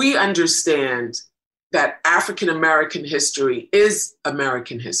that we understand that African American history is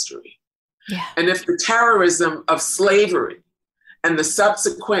American history. Yeah. And if the terrorism of slavery and the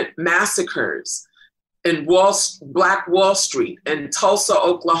subsequent massacres in Black Wall Street and Tulsa,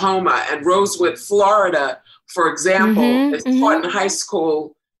 Oklahoma, and Rosewood, Florida, for example, is taught in high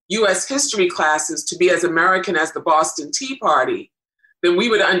school U.S. history classes to be as American as the Boston Tea Party, then we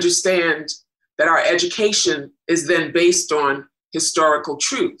would understand that our education is then based on historical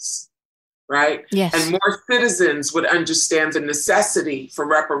truths, right? Yes. And more citizens would understand the necessity for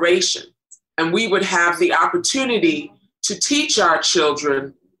reparations. And we would have the opportunity to teach our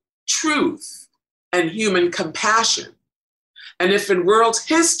children truth and human compassion. And if in world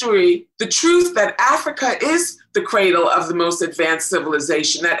history, the truth that Africa is the cradle of the most advanced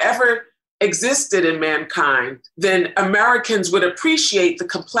civilization that ever existed in mankind, then Americans would appreciate the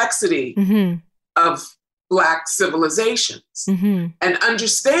complexity of Black civilizations and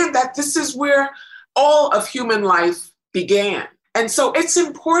understand that this is where all of human life began. And so it's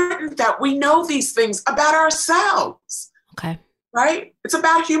important that we know these things about ourselves. Okay. Right? It's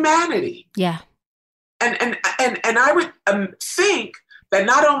about humanity. Yeah. And I would think that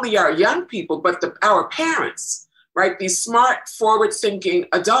not only our young people, but our parents, right? These smart, forward-thinking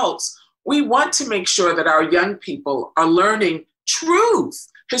adults, we want to make sure that our young people are learning truth,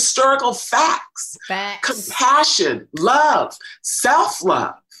 historical facts, compassion, love,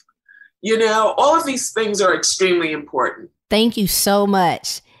 self-love. All of these things are extremely important. Thank you so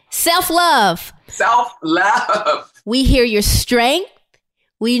much. Self-love. Self-love. We hear your strength.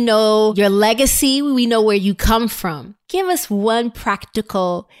 We know your legacy. We know where you come from. Give us one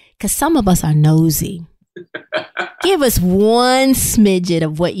practical, because some of us are nosy. Give us one smidget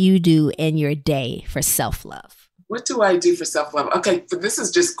of what you do in your day for self-love. What do I do for self-love? Okay, but this is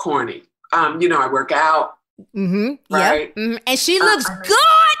just corny. I work out. Right? Yep. And she looks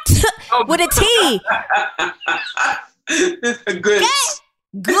good with a T. Good.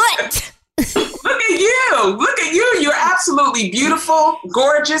 Good. Look at you. You're absolutely beautiful,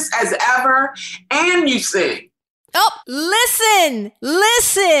 gorgeous as ever, and you sing. Oh, listen.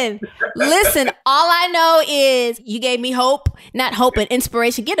 All I know is you gave me hope, not hope and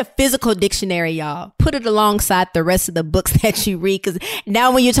inspiration. Get a physical dictionary, y'all. Put it alongside the rest of the books that you read. Because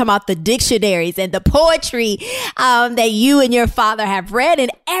now when you're talking about the dictionaries and the poetry that you and your father have read and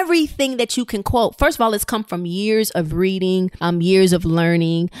everything that you can quote. First of all, it's come from years of reading, years of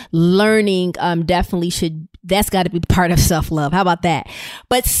learning. Learning definitely that's got to be part of self-love. How about that?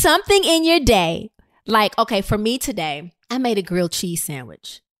 But something in your day. Like, okay, for me today, I made a grilled cheese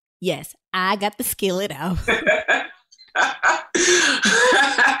sandwich. Yes, I got the skillet out.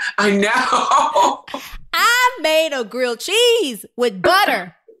 I know. I made a grilled cheese with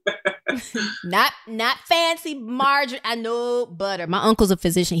butter. not fancy margarine. I know butter. My uncle's a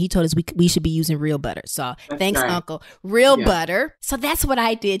physician. He told us we should be using real butter. So thanks, right. Uncle. Real butter. So that's what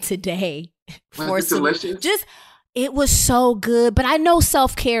I did today. Was it delicious? It was so good, but I know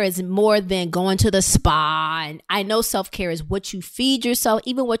self-care is more than going to the spa. And I know self-care is what you feed yourself,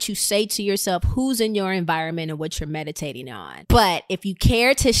 even what you say to yourself, who's in your environment and what you're meditating on. But if you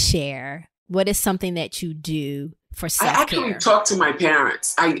care to share, what is something that you do for self-care? I actually talk to my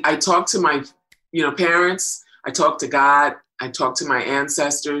parents. I talk to my, parents. I talk to God. I talk to my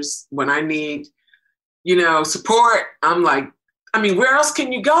ancestors. When I need, support, I'm like, where else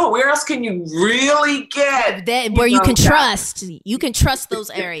can you go? Where else can you really get that? Where you can trust. You can trust those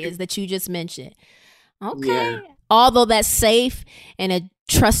areas that you just mentioned. Okay. Yeah. Although that's safe and a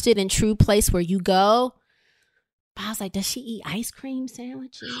trusted and true place where you go. I was like, does she eat ice cream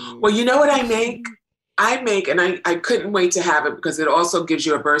sandwiches? Well, you know what I make? And I couldn't wait to have it because it also gives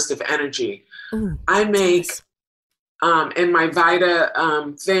you a burst of energy. Ooh, I make in my Vita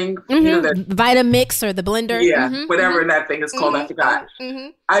thing, that Vita mix or the blender, whatever that thing is called, I forgot.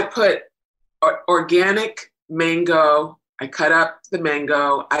 I put organic mango. I cut up the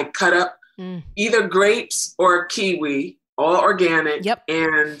mango. I cut up either grapes or kiwi, all organic,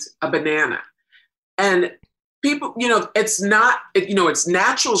 and a banana. And people, it's not, it's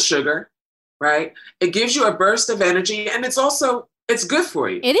natural sugar, right? It gives you a burst of energy, and it's good for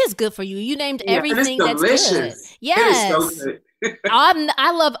you. It is good for you. You named everything that's good. Yes. It is so good.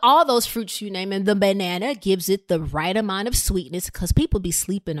 I love all those fruits you name, and the banana gives it the right amount of sweetness because people be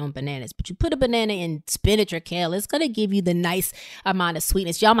sleeping on bananas. But you put a banana in spinach or kale, it's going to give you the nice amount of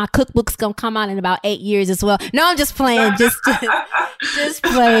sweetness. Y'all, my cookbook's going to come out in about 8 years as well. No, I'm just playing.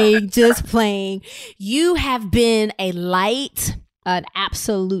 Just playing. You have been a light, an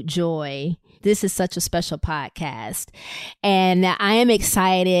absolute joy. This is such a special podcast. And I am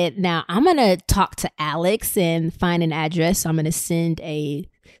excited. Now, I'm going to talk to Alex and find an address. I'm going to send a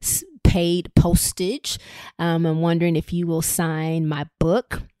paid postage. I'm wondering if you will sign my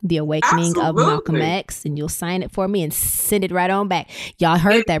book, The Awakening of Malcolm X, and you'll sign it for me and send it right on back. Y'all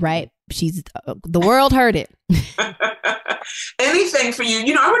heard that, right? The world heard it. Anything for you.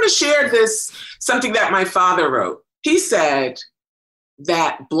 You know, I want to share something that my father wrote. He said,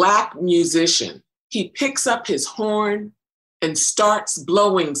 that Black musician, he picks up his horn and starts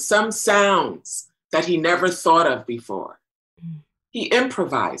blowing some sounds that he never thought of before. He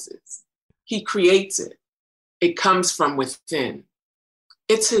improvises. He creates it. It comes from within.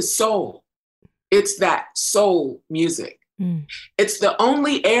 It's his soul. It's that soul music. It's the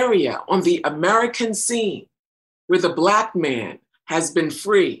only area on the American scene where the Black man has been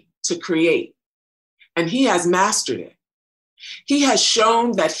free to create, and he has mastered it. He has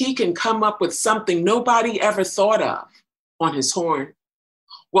shown that he can come up with something nobody ever thought of on his horn.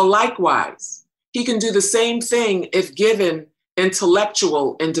 Well, likewise, he can do the same thing if given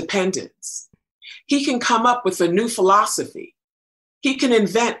intellectual independence. He can come up with a new philosophy. He can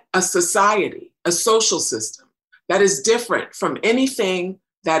invent a society, a social system that is different from anything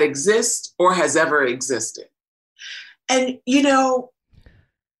that exists or has ever existed. And, you know,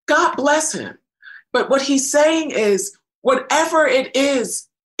 God bless him. But what he's saying is, whatever it is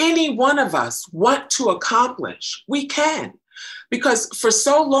any one of us want to accomplish, we can. Because for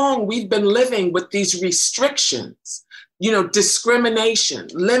so long, we've been living with these restrictions, you know, discrimination,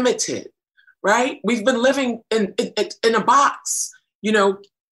 limited, right? We've been living in a box, you know,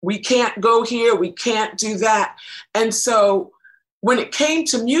 we can't go here, we can't do that. And so when it came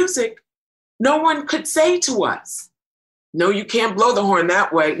to music, no one could say to us, no, you can't blow the horn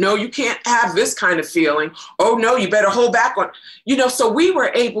that way. No, you can't have this kind of feeling. Oh, no, you better hold back on, you know, so we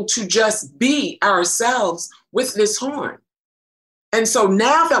were able to just be ourselves with this horn. And so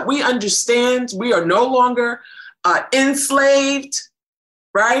now that we understand we are no longer enslaved,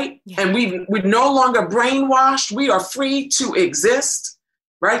 right? Yeah. And we're no longer brainwashed. We are free to exist,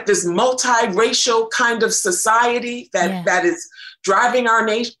 right? This multiracial kind of society that is driving our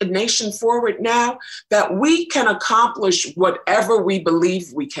nation forward now, that we can accomplish whatever we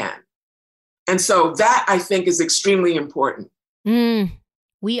believe we can. And so that, I think, is extremely important.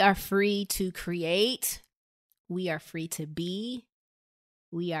 We are free to create. We are free to be.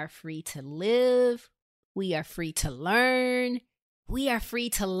 We are free to live. We are free to learn. We are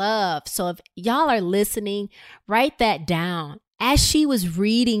free to love. So if y'all are listening, write that down. As she was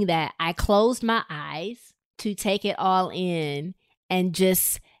reading that, I closed my eyes to take it all in. And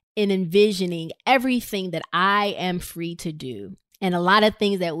just in envisioning everything that I am free to do. And a lot of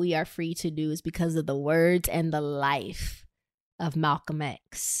things that we are free to do is because of the words and the life of Malcolm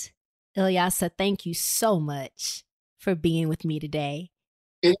X. Ilyasah, thank you so much for being with me today.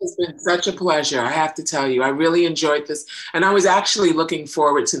 It has been such a pleasure, I have to tell you. I really enjoyed this. And I was actually looking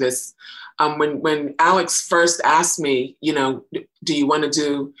forward to this. When Alex first asked me, you know, do you want to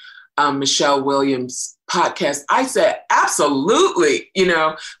do Michelle Williams' podcast, I said, absolutely, you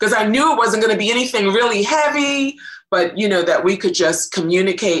know, because I knew it wasn't going to be anything really heavy, but, you know, that we could just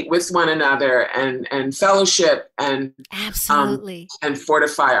communicate with one another and fellowship and absolutely and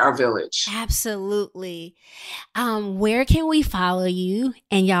fortify our village. Absolutely. Where can we follow you?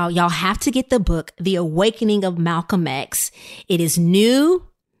 And y'all have to get the book, The Awakening of Malcolm X. It is new.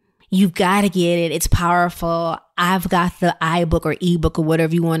 You've got to get it. It's powerful. I've got the iBook or ebook or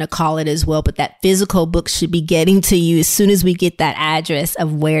whatever you want to call it as well. But that physical book should be getting to you as soon as we get that address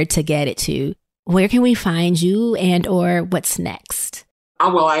of where to get it to. Where can we find you and or what's next?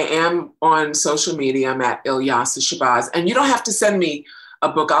 Oh, well, I am on social media. I'm at Ilyasah Shabazz. And you don't have to send me a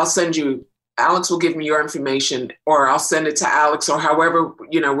book. I'll send you, Alex will give me your information, or I'll send it to Alex, or however,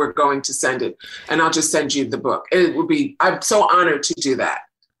 you know, we're going to send it. And I'll just send you the book. It would be, I'm so honored to do that.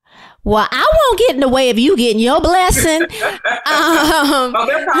 Well, I won't get in the way of you getting your blessing. Well,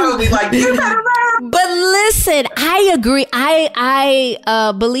 they're probably like, you better learn. But listen, I agree.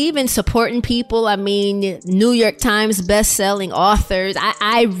 I believe in supporting people. I mean, New York Times best-selling authors.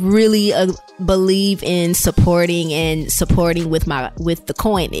 I really believe in supporting with the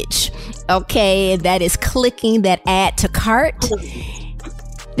coinage. Okay, that is clicking that add to cart.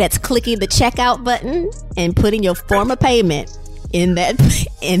 That's clicking the checkout button and putting your form of payment. in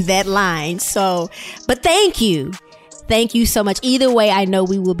that line. So, but thank you so much. Either way, I know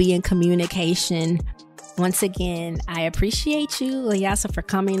we will be in communication. Once again, I appreciate you, Ilyasah, for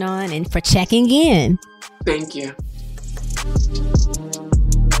coming on and for checking in. Thank you.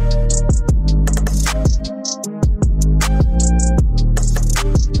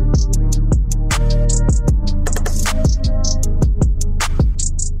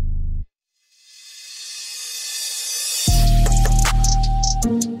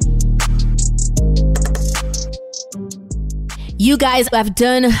 You guys, I've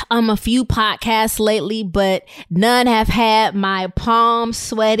done a few podcasts lately, but none have had my palms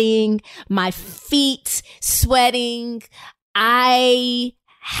sweating, my feet sweating. I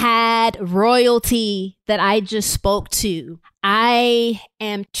had royalty that I just spoke to. I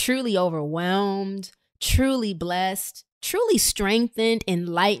am truly overwhelmed, truly blessed, truly strengthened,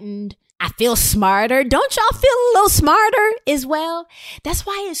 enlightened. I feel smarter. Don't y'all feel a little smarter as well? That's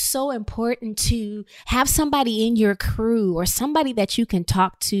why it's so important to have somebody in your crew or somebody that you can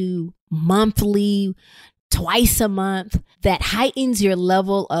talk to monthly, twice a month, that heightens your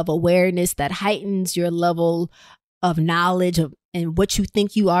level of awareness, that heightens your level of knowledge and what you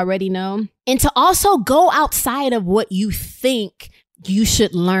think you already know. And to also go outside of what you think you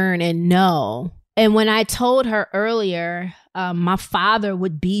should learn and know. And when I told her earlier, my father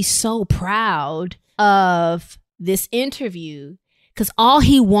would be so proud of this interview because all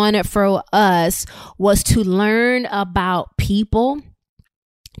he wanted for us was to learn about people,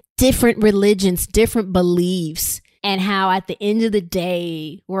 different religions, different beliefs, and how at the end of the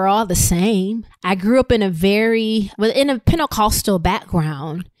day, we're all the same. I grew up in a Pentecostal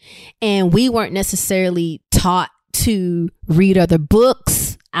background, and we weren't necessarily taught to read other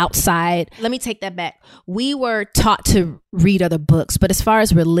books outside. Let me take that back. We were taught to read other books, but as far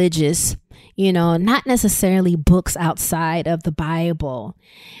as religious, not necessarily books outside of the Bible.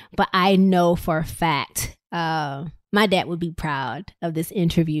 But I know for a fact, my dad would be proud of this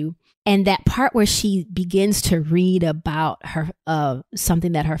interview. And that part where she begins to read about her,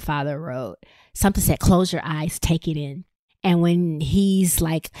 something that her father wrote, something said, close your eyes, take it in. And when he's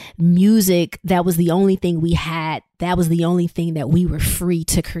like, music, that was the only thing we had. That was the only thing that we were free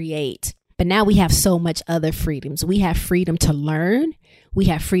to create. But now we have so much other freedoms. We have freedom to learn. We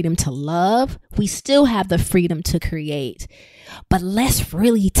have freedom to love. We still have the freedom to create. But let's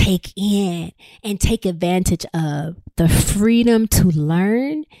really take in and take advantage of the freedom to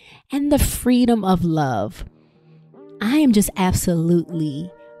learn and the freedom of love. I am just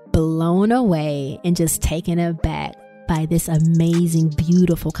absolutely blown away and just taken aback by this amazing,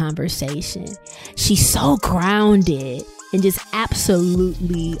 beautiful conversation. She's so grounded and just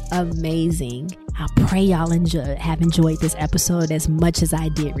absolutely amazing. I pray y'all have enjoyed this episode as much as I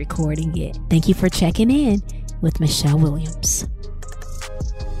did recording it. Thank you for checking in with Michelle Williams.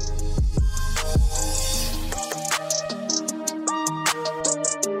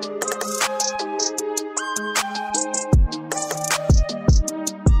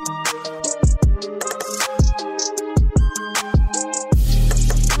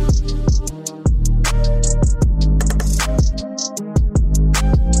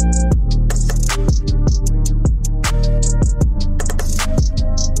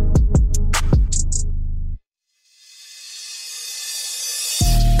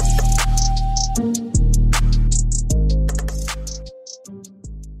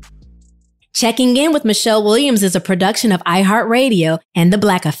 Checking In with Michelle Williams is a production of iHeartRadio and The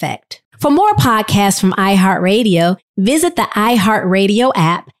Black Effect. For more podcasts from iHeartRadio, visit the iHeartRadio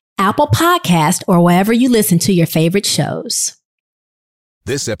app, Apple Podcast, or wherever you listen to your favorite shows.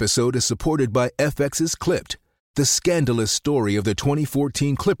 This episode is supported by FX's Clipped, the scandalous story of the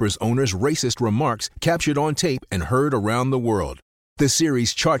 2014 Clippers owner's racist remarks captured on tape and heard around the world. The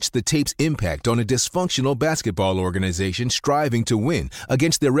series charts the tape's impact on a dysfunctional basketball organization striving to win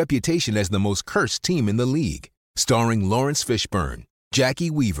against their reputation as the most cursed team in the league. Starring Lawrence Fishburne, Jackie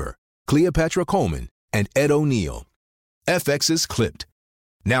Weaver, Cleopatra Coleman, and Ed O'Neill. FX's Clipped.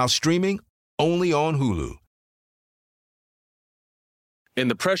 Now streaming only on Hulu. In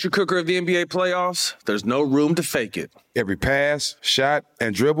the pressure cooker of the NBA playoffs, there's no room to fake it. Every pass, shot,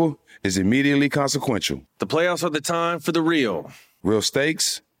 and dribble is immediately consequential. The playoffs are the time for the real. Real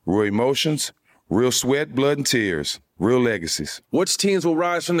stakes, real emotions, real sweat, blood, and tears, real legacies. Which teams will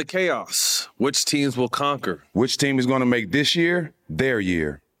rise from the chaos? Which teams will conquer? Which team is going to make this year their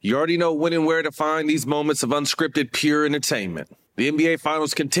year? You already know when and where to find these moments of unscripted, pure entertainment. The NBA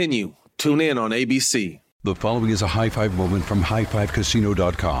Finals continue. Tune in on ABC. The following is a high five moment from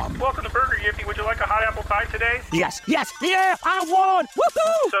highfivecasino.com. Welcome to Burger. You have Jackie, would you like a hot apple pie today? Yes, yeah, I won!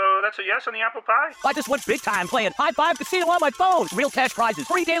 Woohoo! So that's a yes on the apple pie? I just went big time playing High Five Casino on my phone. Real cash prizes,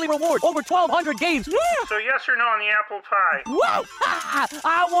 free daily rewards, over 1,200 games. Yeah! So yes or no on the apple pie? Whoa!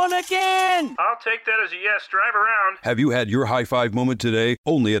 I won again! I'll take that as a yes. Drive around. Have you had your high five moment today?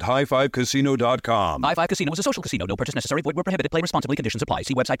 Only at highfivecasino.com. High Five Casino is a social casino. No purchase necessary. Void where prohibited. Play responsibly. Conditions apply.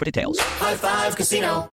 See website for details. High Five Casino.